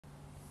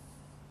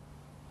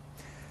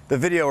The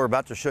video we're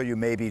about to show you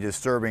may be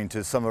disturbing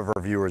to some of our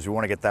viewers. We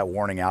want to get that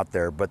warning out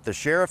there. But the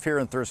sheriff here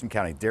in Thurston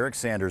County, Derek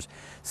Sanders,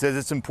 says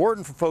it's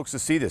important for folks to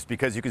see this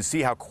because you can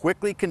see how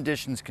quickly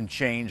conditions can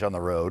change on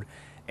the road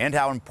and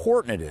how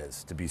important it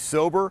is to be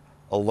sober,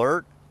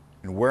 alert,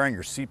 and wearing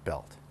your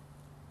seatbelt.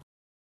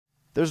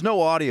 There's no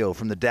audio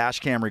from the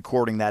dash cam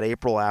recording that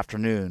April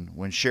afternoon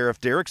when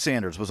Sheriff Derek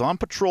Sanders was on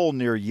patrol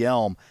near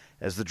Yelm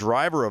as the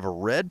driver of a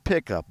red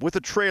pickup with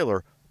a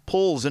trailer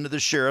pulls into the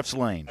sheriff's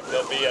lane.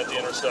 They'll be at the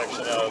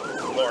intersection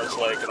of Lawrence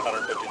Lake and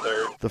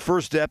 153rd. The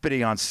first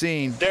deputy on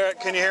scene, Derek,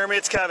 can you hear me?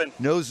 It's Kevin.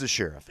 Knows the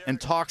sheriff and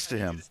talks to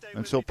him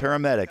until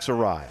paramedics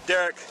arrive.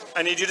 Derek,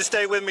 I need you to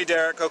stay with me,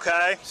 Derek,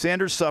 okay?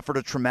 Sanders suffered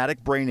a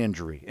traumatic brain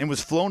injury and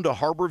was flown to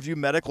Harborview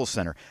Medical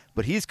Center,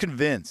 but he's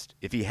convinced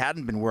if he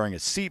hadn't been wearing a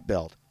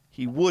seatbelt,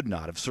 he would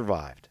not have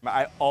survived.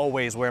 I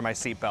always wear my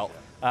seatbelt.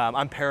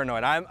 I'm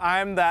paranoid.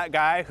 I'm that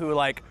guy who,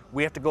 like,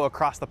 we have to go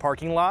across the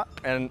parking lot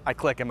and I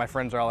click and my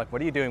friends are all like,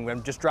 what are you doing?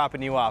 I'm just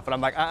dropping you off. And I'm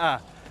like,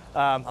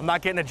 I'm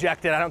not getting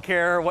ejected. I don't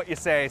care what you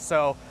say.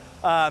 So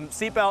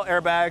seatbelt,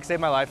 airbag,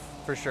 saved my life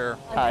for sure.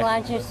 I'm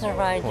glad you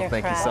survived your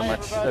Thank crash. you so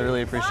much. I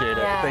really appreciate it.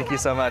 Yeah. Thank you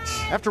so much.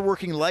 After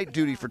working light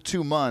duty for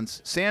 2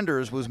 months,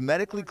 Sanders was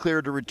medically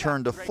cleared to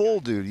return to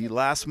full duty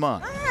last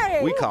month.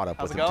 We caught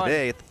up with him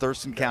today at the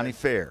Thurston County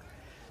Fair.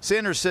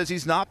 Sanders says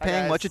he's not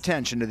paying much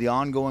attention to the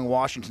ongoing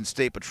Washington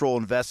State Patrol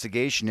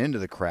investigation into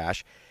the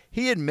crash.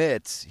 He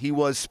admits he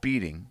was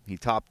speeding. He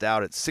topped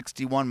out at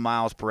 61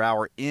 miles per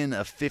hour in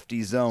a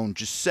 50 zone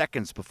just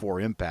seconds before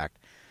impact.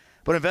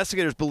 But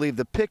investigators believe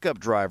the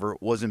pickup driver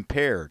was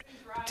impaired.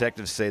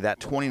 Detectives say that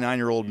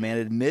 29-year-old man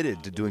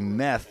admitted to doing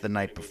meth the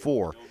night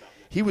before.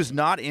 He was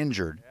not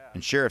injured,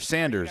 and Sheriff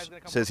Sanders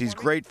says he's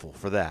grateful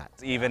for that.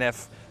 Even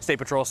if State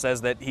Patrol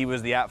says that he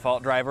was the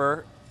at-fault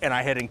driver and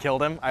I hit and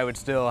killed him, I would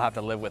still have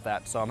to live with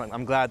that. So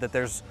I'm glad that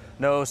there's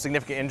no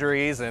significant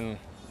injuries and,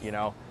 you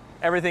know,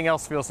 everything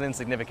else feels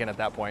insignificant at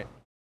that point.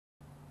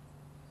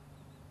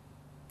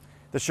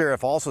 The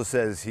sheriff also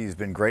says he's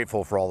been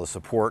grateful for all the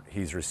support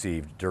he's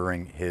received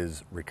during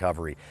his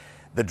recovery.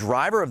 The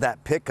driver of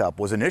that pickup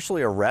was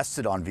initially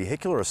arrested on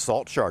vehicular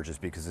assault charges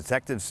because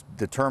detectives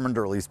determined,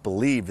 or at least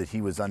believed, that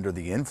he was under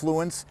the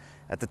influence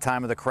at the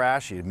time of the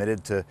crash. He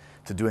admitted to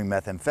doing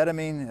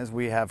methamphetamine, as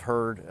we have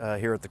heard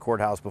here at the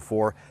courthouse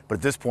before. But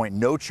at this point,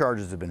 no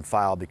charges have been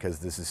filed because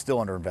this is still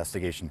under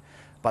investigation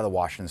by the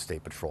Washington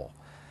State Patrol.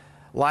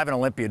 Live in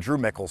Olympia, Drew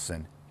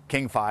Mickelson,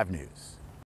 King 5 News.